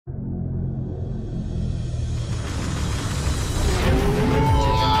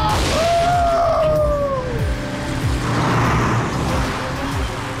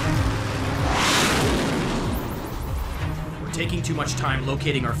much time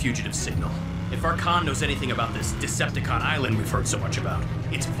locating our fugitive signal. If our Khan knows anything about this Decepticon island we've heard so much about,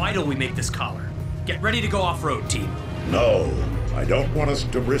 it's vital we make this collar. Get ready to go off-road, team. No, I don't want us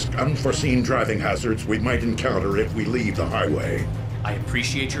to risk unforeseen driving hazards we might encounter if we leave the highway. I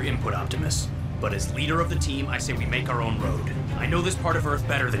appreciate your input, Optimus. But as leader of the team, I say we make our own road. I know this part of Earth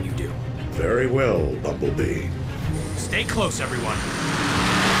better than you do. Very well, Bumblebee. Stay close, everyone.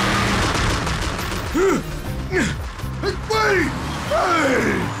 Hey, wait!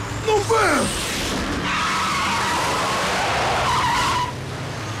 Hey! No fair!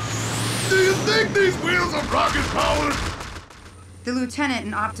 Do you think these wheels are rocket powered? The Lieutenant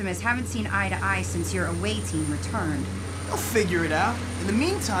and Optimus haven't seen eye to eye since your away team returned. I'll figure it out. In the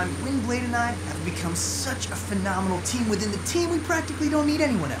meantime, Windblade and I have become such a phenomenal team within the team, we practically don't need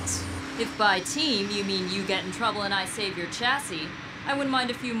anyone else. If by team you mean you get in trouble and I save your chassis, I wouldn't mind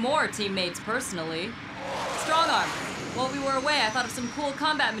a few more teammates personally. Strong arm. While we were away, I thought of some cool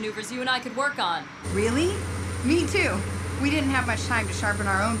combat maneuvers you and I could work on. Really? Me too. We didn't have much time to sharpen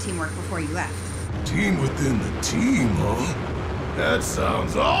our own teamwork before you left. Team within the team, huh? That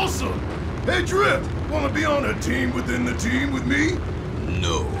sounds awesome! Hey, Drift, wanna be on a team within the team with me?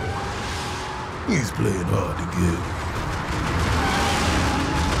 No. He's playing hard to get.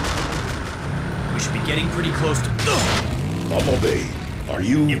 We should be getting pretty close to... Bumblebee, are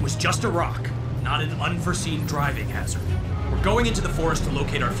you... It was just a rock, not an unforeseen driving hazard. We're going into the forest to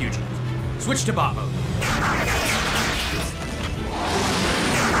locate our fugitive. Switch to bot mode.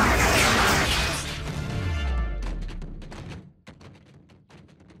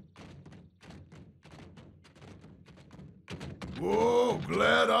 Whoa,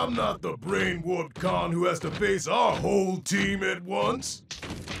 glad I'm not the brain-warped con who has to face our whole team at once.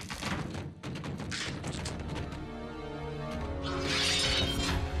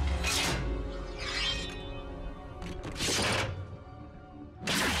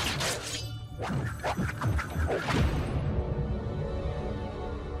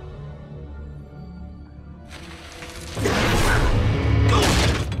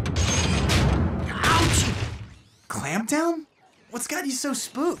 Clamp down? What's got you so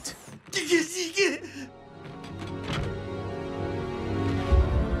spooked?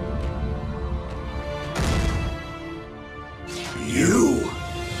 You!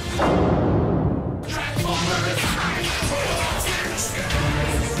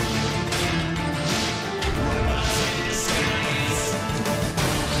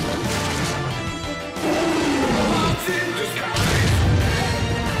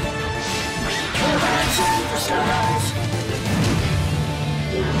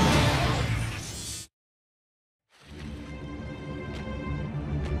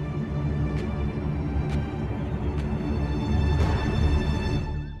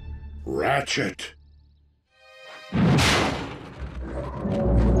 Ratchet!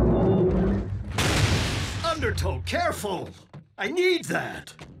 Undertow, careful! I need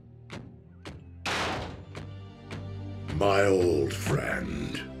that! My old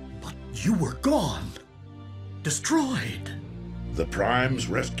friend. But you were gone. Destroyed. The Primes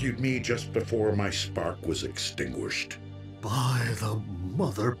rescued me just before my spark was extinguished. By the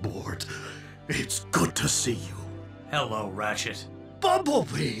motherboard, it's good to see you. Hello, Ratchet.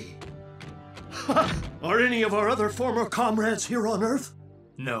 Bumblebee! Are any of our other former comrades here on Earth?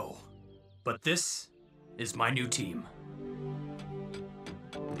 No. But this is my new team.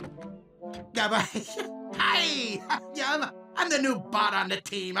 Hi! Yeah, I'm the new bot on the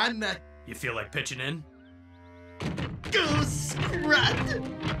team. I'm the... You feel like pitching in? Goose Scrut!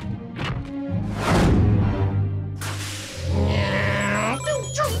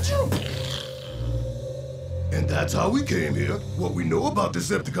 And that's how we came here, what we know about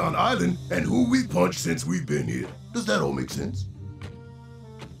Decepticon Island, and who we've punched since we've been here. Does that all make sense?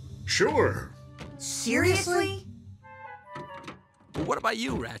 Sure. Seriously? Well, what about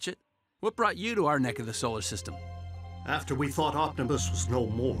you, Ratchet? What brought you to our neck of the solar system? After we thought Optimus was no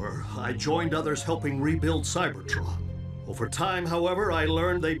more, I joined others helping rebuild Cybertron. Over time, however, I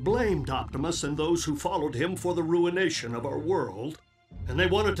learned they blamed Optimus and those who followed him for the ruination of our world, and they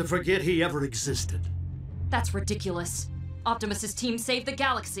wanted to forget he ever existed. That's ridiculous. Optimus's team saved the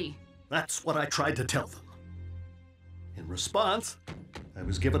galaxy. That's what I tried to tell them. In response, I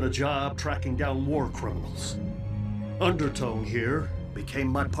was given a job tracking down war criminals. Undertone here became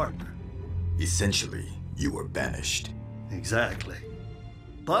my partner. Essentially, you were banished. Exactly.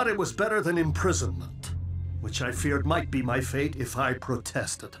 But it was better than imprisonment, which I feared might be my fate if I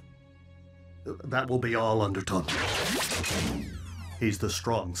protested. That will be all Undertone. He's the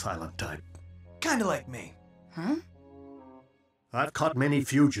strong, silent type. Kinda like me. Huh? I've caught many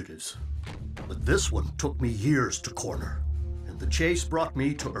fugitives, but this one took me years to corner. And The chase brought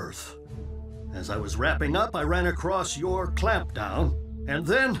me to Earth. As I was wrapping up, I ran across your clampdown, and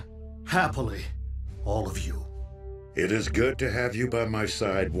then, happily, all of you. It is good to have you by my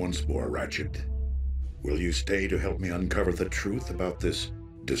side once more, Ratchet. Will you stay to help me uncover the truth about this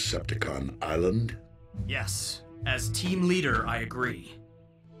Decepticon island? Yes. As team leader, I agree.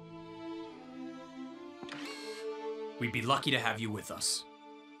 We'd be lucky to have you with us.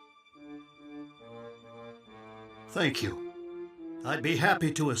 Thank you. I'd be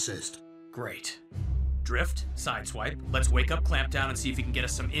happy to assist. Great. Drift, Sideswipe, let's wake up Clampdown and see if he can get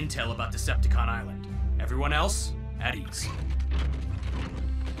us some intel about Decepticon Island. Everyone else, at ease.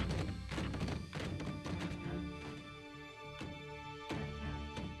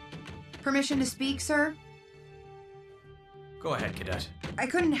 Permission to speak, sir? Go ahead, Cadet. I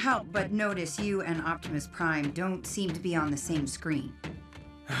couldn't help but notice you and Optimus Prime don't seem to be on the same screen.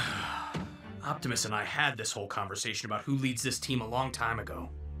 Optimus and I had this whole conversation about who leads this team a long time ago.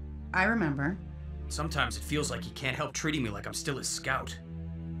 I remember. Sometimes it feels like he can't help treating me like I'm still his scout.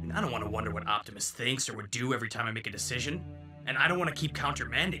 I mean, I don't want to wonder what Optimus thinks or would do every time I make a decision. And I don't want to keep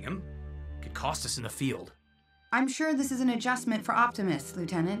countermanding him. It could cost us in the field. I'm sure this is an adjustment for Optimus,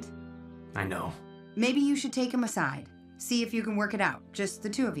 Lieutenant. I know. Maybe you should take him aside. See if you can work it out, just the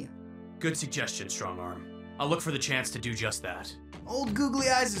two of you. Good suggestion, Strongarm. I'll look for the chance to do just that. Old Googly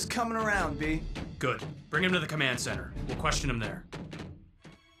Eyes is coming around, B. Good. Bring him to the command center. We'll question him there.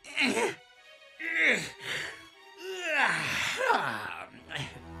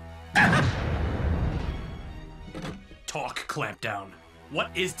 Talk, Clampdown. What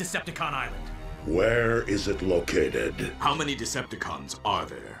is Decepticon Island? Where is it located? How many Decepticons are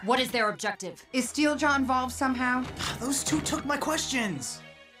there? What is their objective? Is Steeljaw involved somehow? Those two took my questions.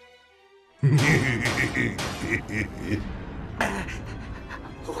 You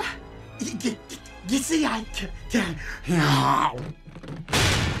see,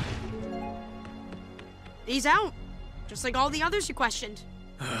 He's out, just like all the others you questioned.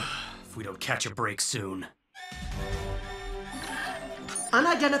 If we don't catch a break soon.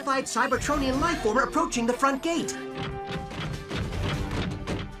 Unidentified Cybertronian lifeform approaching the front gate.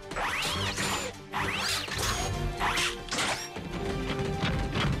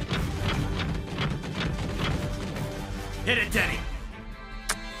 Hit it, Denny!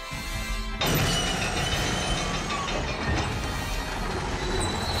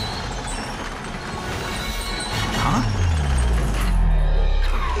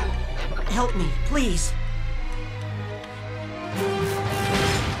 Help me, please.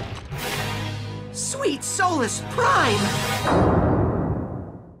 Sweet Solus Prime!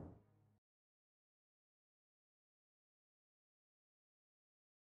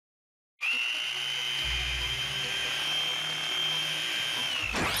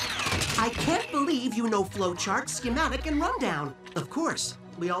 I can't believe you know flowchart, schematic, and rundown. Of course,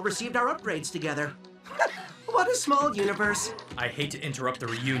 we all received our upgrades together. What a small universe. I hate to interrupt the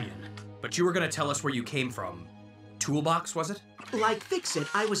reunion, but you were gonna tell us where you came from. Toolbox, was it? Like Fix-It,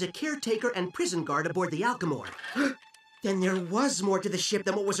 I was a caretaker and prison guard aboard the Alchemor. Then there was more to the ship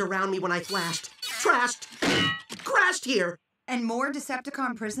than what was around me when I flashed, trashed, crashed here. And more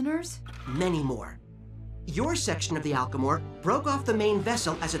Decepticon prisoners? Many more. Your section of the Alchemor broke off the main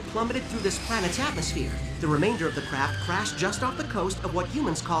vessel as it plummeted through this planet's atmosphere. The remainder of the craft crashed just off the coast of what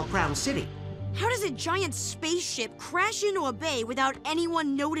humans call Crown City. How does a giant spaceship crash into a bay without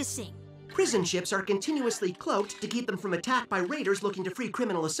anyone noticing? Prison ships are continuously cloaked to keep them from attack by raiders looking to free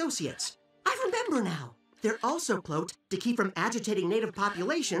criminal associates. I remember now. They're also cloaked to keep from agitating native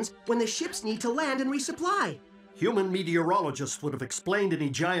populations when the ships need to land and resupply. Human meteorologists would have explained any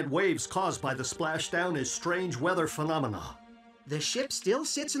giant waves caused by the splashdown as strange weather phenomena. The ship still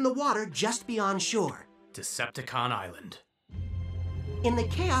sits in the water just beyond shore. Decepticon Island. In the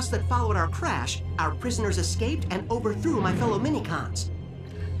chaos that followed our crash, our prisoners escaped and overthrew my fellow minicons.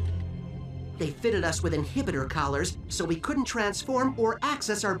 They fitted us with inhibitor collars so we couldn't transform or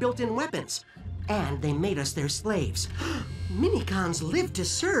access our built-in weapons. And they made us their slaves. Minicons live to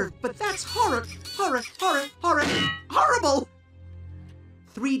serve, but that's horrible!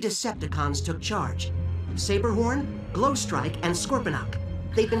 3 Decepticons took charge. Saberhorn, Glowstrike, and Scorponok.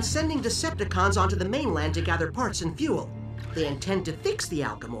 They've been sending Decepticons onto the mainland to gather parts and fuel. They intend to fix the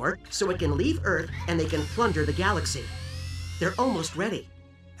Alchemor so it can leave Earth and they can plunder the galaxy. They're almost ready.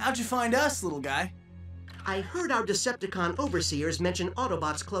 How'd you find us, little guy? I heard our Decepticon overseers mention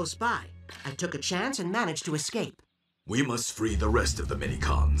Autobots close by. I took a chance and managed to escape. We must free the rest of the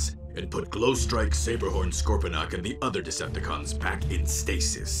minicons and put Glowstrike, Saberhorn, Scorponok, and the other Decepticons back in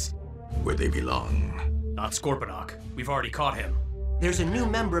stasis, where they belong. Not Scorponok. We've already caught him. There's a new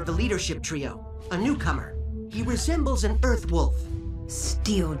member of the leadership trio, a newcomer. He resembles an Earth wolf.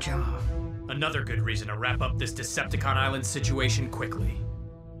 Steeljaw. Another good reason to wrap up this Decepticon Island situation quickly.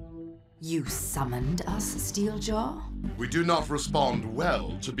 You summoned us, Steeljaw? We do not respond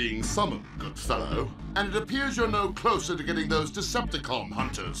well to being summoned, good fellow. And it appears you're no closer to getting those Decepticon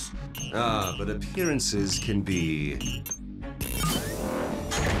hunters. Ah, but appearances can be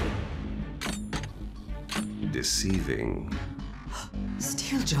deceiving.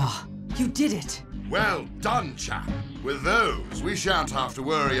 Steeljaw, you did it! Well done, chap. With those, we shan't have to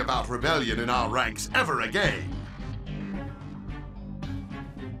worry about rebellion in our ranks ever again.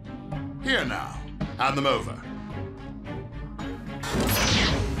 Here now, hand them over.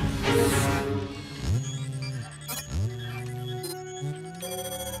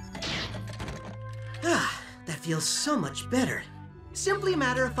 Ah, that feels so much better. Simply a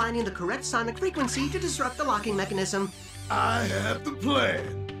matter of finding the correct sonic frequency to disrupt the locking mechanism. I have the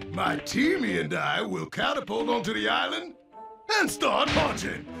plan. My teamie and I will catapult onto the island and start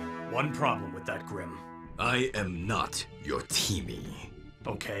marching. One problem with that, Grim. I am not your teamie.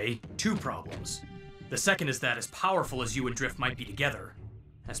 Okay, two problems. The second is that as powerful as you and Drift might be together,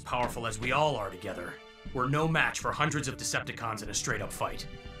 as powerful as we all are together, we're no match for hundreds of Decepticons in a straight-up fight.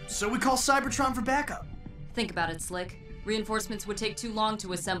 So we call Cybertron for backup. Think about it, Slick. Reinforcements would take too long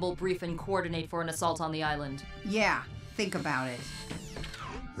to assemble, brief, and coordinate for an assault on the island. Yeah, think about it.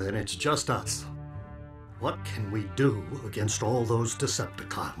 Then it's just us. What can we do against all those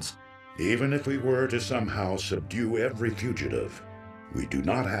Decepticons? Even if we were to somehow subdue every fugitive, we do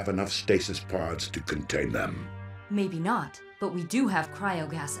not have enough stasis pods to contain them. Maybe not, but we do have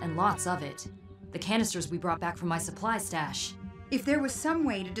cryogas and lots of it. The canisters we brought back from my supply stash. If there was some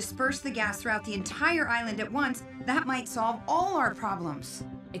way to disperse the gas throughout the entire island at once, that might solve all our problems.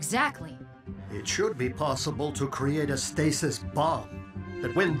 Exactly. It should be possible to create a stasis bomb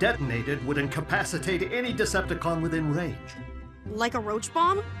that, when detonated, would incapacitate any Decepticon within range. Like a roach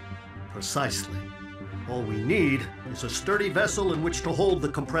bomb? Precisely. All we need is a sturdy vessel in which to hold the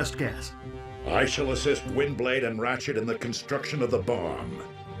compressed gas. I shall assist Windblade and Ratchet in the construction of the bomb.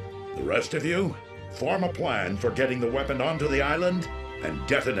 The rest of you, form a plan for getting the weapon onto the island and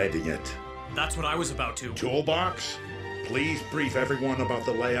detonating it. That's what I was about to. Toolbox, please brief everyone about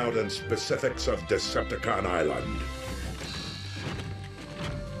the layout and specifics of Decepticon Island.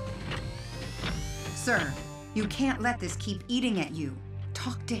 Sir, you can't let this keep eating at you.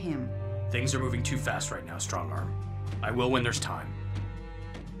 Talk to him. Things are moving too fast right now, Strongarm. I will when there's time.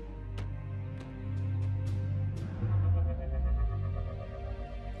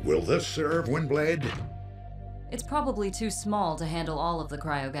 Will this serve, Windblade? It's probably too small to handle all of the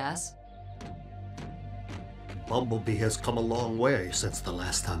cryogas. Bumblebee has come a long way since the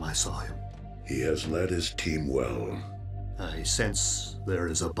last time I saw him. He has led his team well. I sense there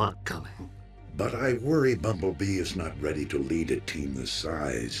is a but coming. But I worry Bumblebee is not ready to lead a team this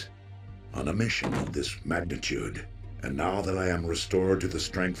size, on a mission of this magnitude. And now that I am restored to the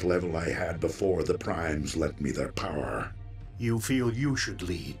strength level I had before the Primes lent me their power. You feel you should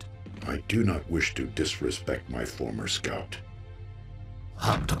lead? I do not wish to disrespect my former scout.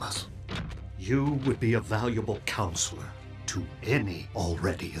 Optimus, you would be a valuable counselor to any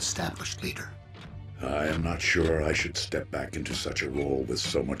already established leader. I am not sure I should step back into such a role with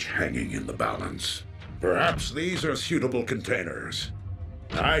so much hanging in the balance. Perhaps these are suitable containers.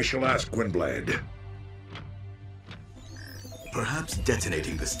 I shall ask Windblade. Perhaps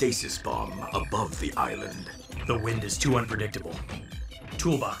detonating the stasis bomb above the island. The wind is too unpredictable.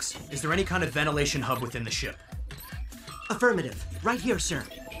 Toolbox, is there any kind of ventilation hub within the ship? Affirmative. Right here, sir.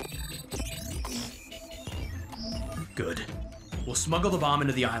 Good. We'll smuggle the bomb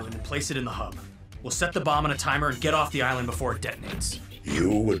into the island and place it in the hub. We'll set the bomb on a timer and get off the island before it detonates. You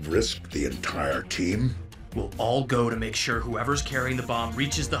would risk the entire team? We'll all go to make sure whoever's carrying the bomb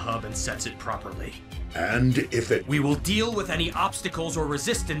reaches the hub and sets it properly. And if it... We will deal with any obstacles or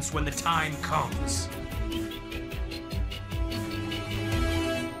resistance when the time comes.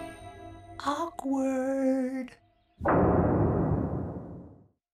 Awkward.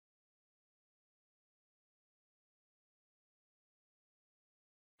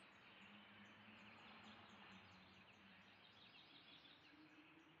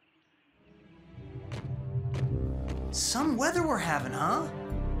 Some weather we're having, huh?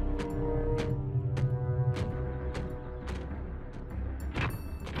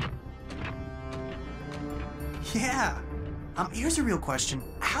 Yeah. Here's a real question.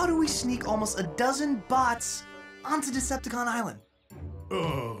 How do we sneak almost a dozen bots onto Decepticon Island?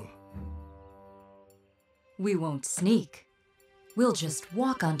 We won't sneak. We'll just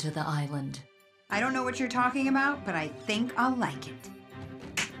walk onto the island. I don't know what you're talking about, but I think I'll like it.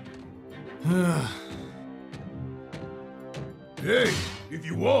 Hey, if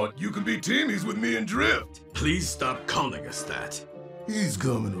you want, you can be teamies with me and Drift. Please stop calling us that. He's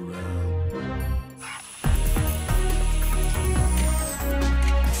coming around.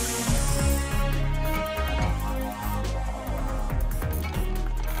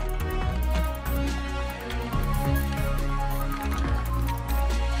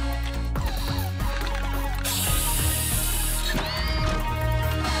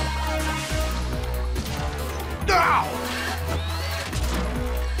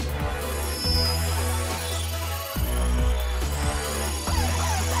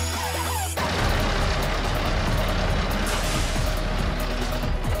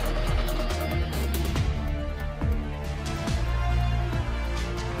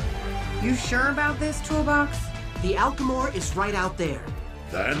 You sure about this, Toolbox? The Alchemore is right out there.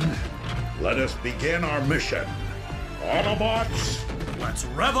 Then, let us begin our mission. Autobots, let's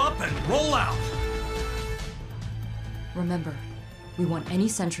rev up and roll out! Remember, we want any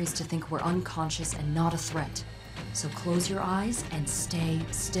sentries to think we're unconscious and not a threat. So close your eyes and stay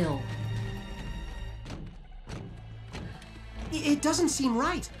still. It doesn't seem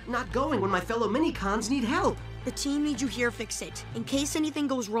right, not going when my fellow Minicons need help. The team needs you here, Fix It, in case anything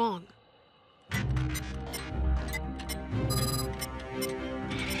goes wrong.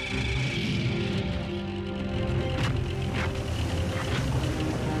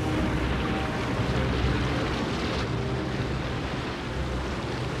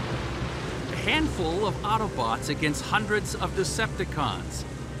 A handful of Autobots against hundreds of Decepticons.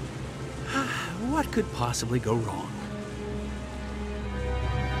 What could possibly go wrong?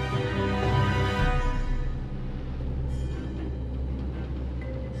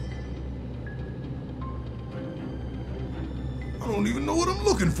 I don't even know what I'm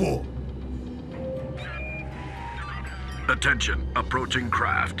looking for. Attention, approaching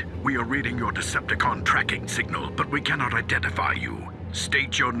craft. We are reading your Decepticon tracking signal, but we cannot identify you.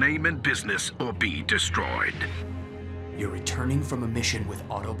 State your name and business or be destroyed. You're returning from a mission with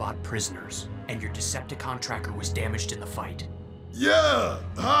Autobot prisoners, and your Decepticon tracker was damaged in the fight. Yeah,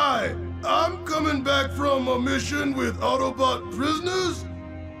 hi. I'm coming back from a mission with Autobot prisoners.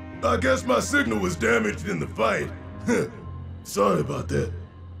 I guess my signal was damaged in the fight. Sorry about that.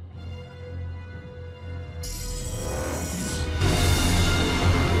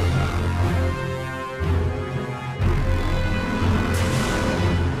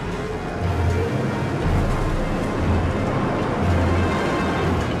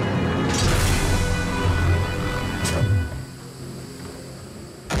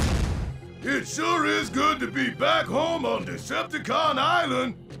 It sure is good to be back home on Decepticon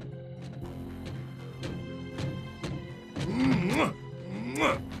Island.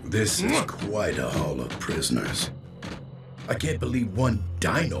 This is quite a haul of prisoners. I can't believe one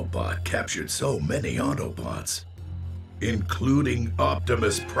Dinobot captured so many Autobots, including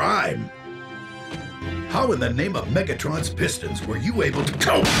Optimus Prime. How in the name of Megatron's pistons were you able to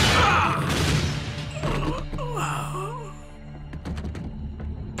cope?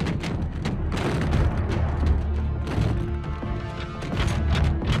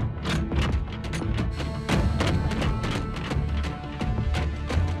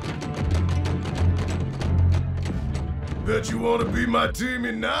 Bet you want to be my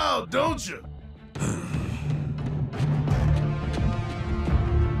teammate now, don't you?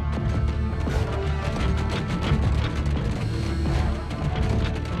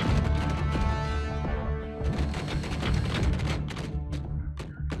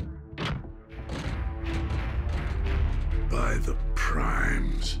 By the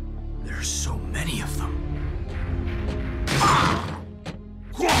primes. There's so many of them.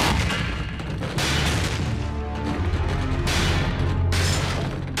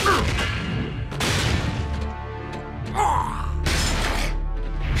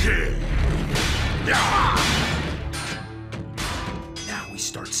 Now we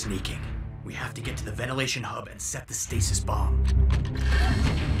start sneaking. We have to get to the ventilation hub and set the stasis bomb.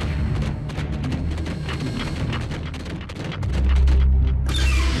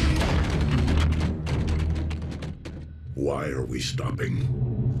 Why are we stopping?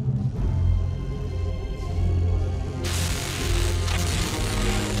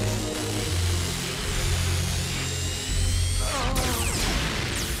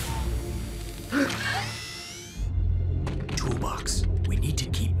 Toolbox, we need to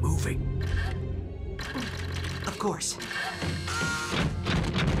keep moving. Of course.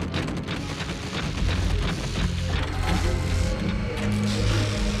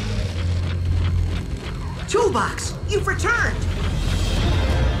 Toolbox, you've returned!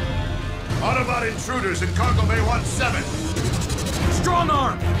 Autobot intruders in Cargo Bay 17. Strong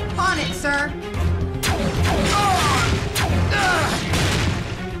arm! On it, sir.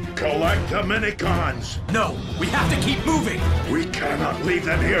 Collect the Minicons! No, we have to keep moving! We cannot leave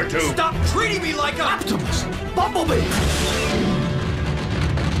them here to... Stop treating me like a... Optimus! Bumblebee!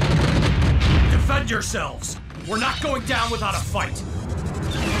 Defend yourselves! We're not going down without a fight!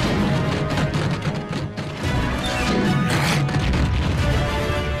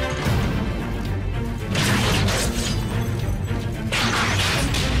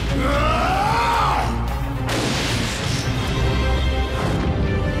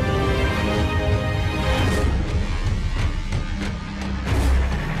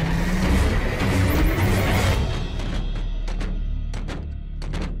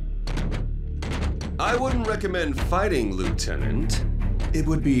 I wouldn't recommend fighting, Lieutenant. It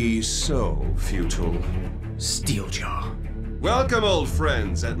would be so futile. Steeljaw. Welcome, old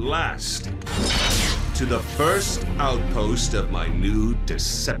friends, at last, to the first outpost of my new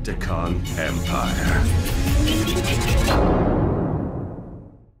Decepticon empire.